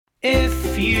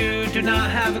If you do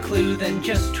not have a clue, then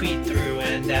just tweet through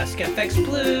and ask FX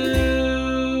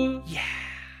Blue. Yeah.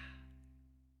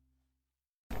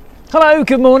 Hello,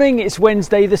 good morning. It's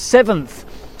Wednesday the 7th.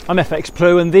 I'm FX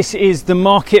Blue and this is the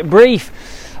market brief.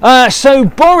 So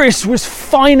Boris was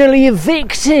finally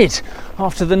evicted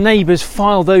after the neighbours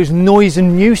filed those noise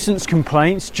and nuisance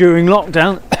complaints during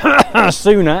lockdown.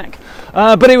 Sunak.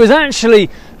 But it was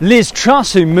actually Liz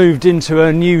Truss who moved into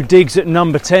her new digs at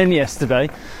number 10 yesterday.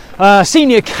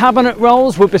 Senior cabinet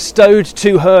roles were bestowed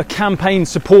to her campaign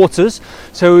supporters.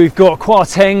 So we've got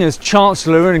Kwarteng as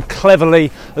Chancellor and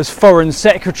Cleverly as Foreign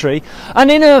Secretary.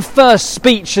 And in her first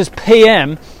speech as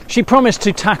PM, she promised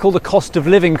to tackle the cost of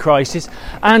living crisis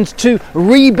and to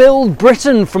rebuild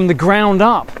Britain from the ground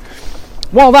up.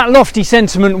 While that lofty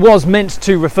sentiment was meant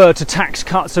to refer to tax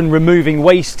cuts and removing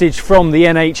wastage from the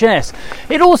NHS,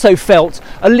 it also felt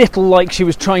a little like she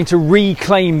was trying to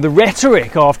reclaim the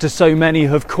rhetoric after so many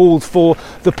have called for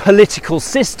the political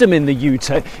system in the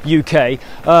UK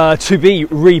to be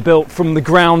rebuilt from the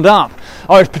ground up.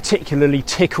 I was particularly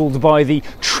tickled by the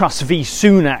Truss v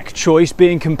Sunak choice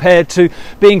being compared to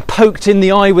being poked in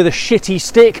the eye with a shitty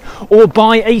stick or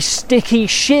by a sticky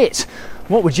shit.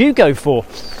 What would you go for?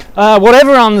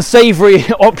 Whatever unsavoury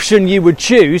option you would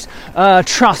choose,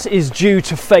 Truss is due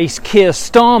to face Keir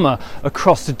Starmer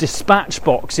across the dispatch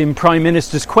box in Prime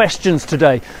Minister's questions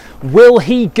today. Will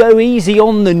he go easy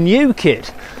on the new kid?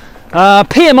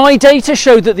 PMI data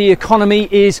showed that the economy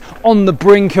is on the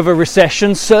brink of a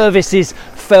recession. Services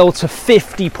fell to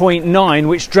 50.9,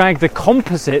 which dragged the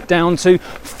composite down to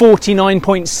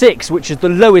 49.6, which is the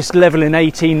lowest level in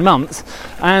 18 months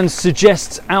and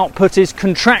suggests output is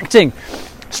contracting.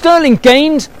 Sterling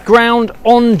gained ground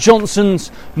on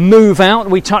Johnson's move out.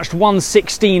 We touched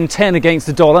 116.10 against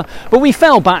the dollar, but we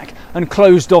fell back and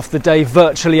closed off the day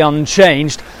virtually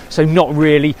unchanged. So not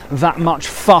really that much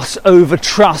fuss over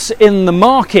Truss in the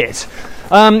market.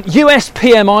 US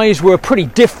PMIs were a pretty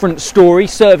different story.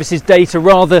 Services data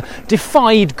rather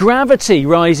defied gravity,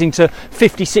 rising to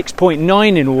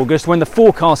 56.9 in August when the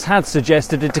forecast had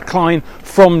suggested a decline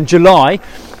from July.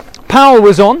 Powell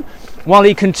was on. While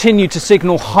he continued to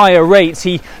signal higher rates,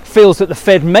 he feels that the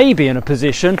Fed may be in a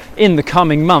position in the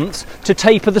coming months to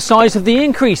taper the size of the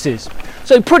increases.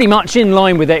 So pretty much in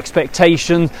line with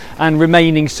expectations and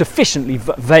remaining sufficiently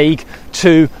vague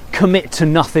to commit to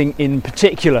nothing in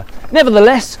particular.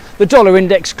 Nevertheless, the dollar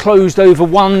index closed over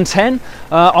 110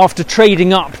 after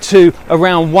trading up to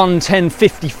around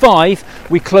 110.55.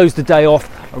 We closed the day off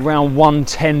around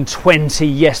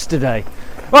 110.20 yesterday.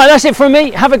 Right, that's it from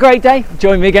me. Have a great day.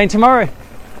 Join me again tomorrow.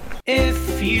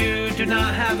 If you do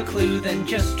not have a clue, then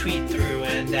just tweet through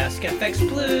and ask FX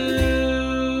Blue.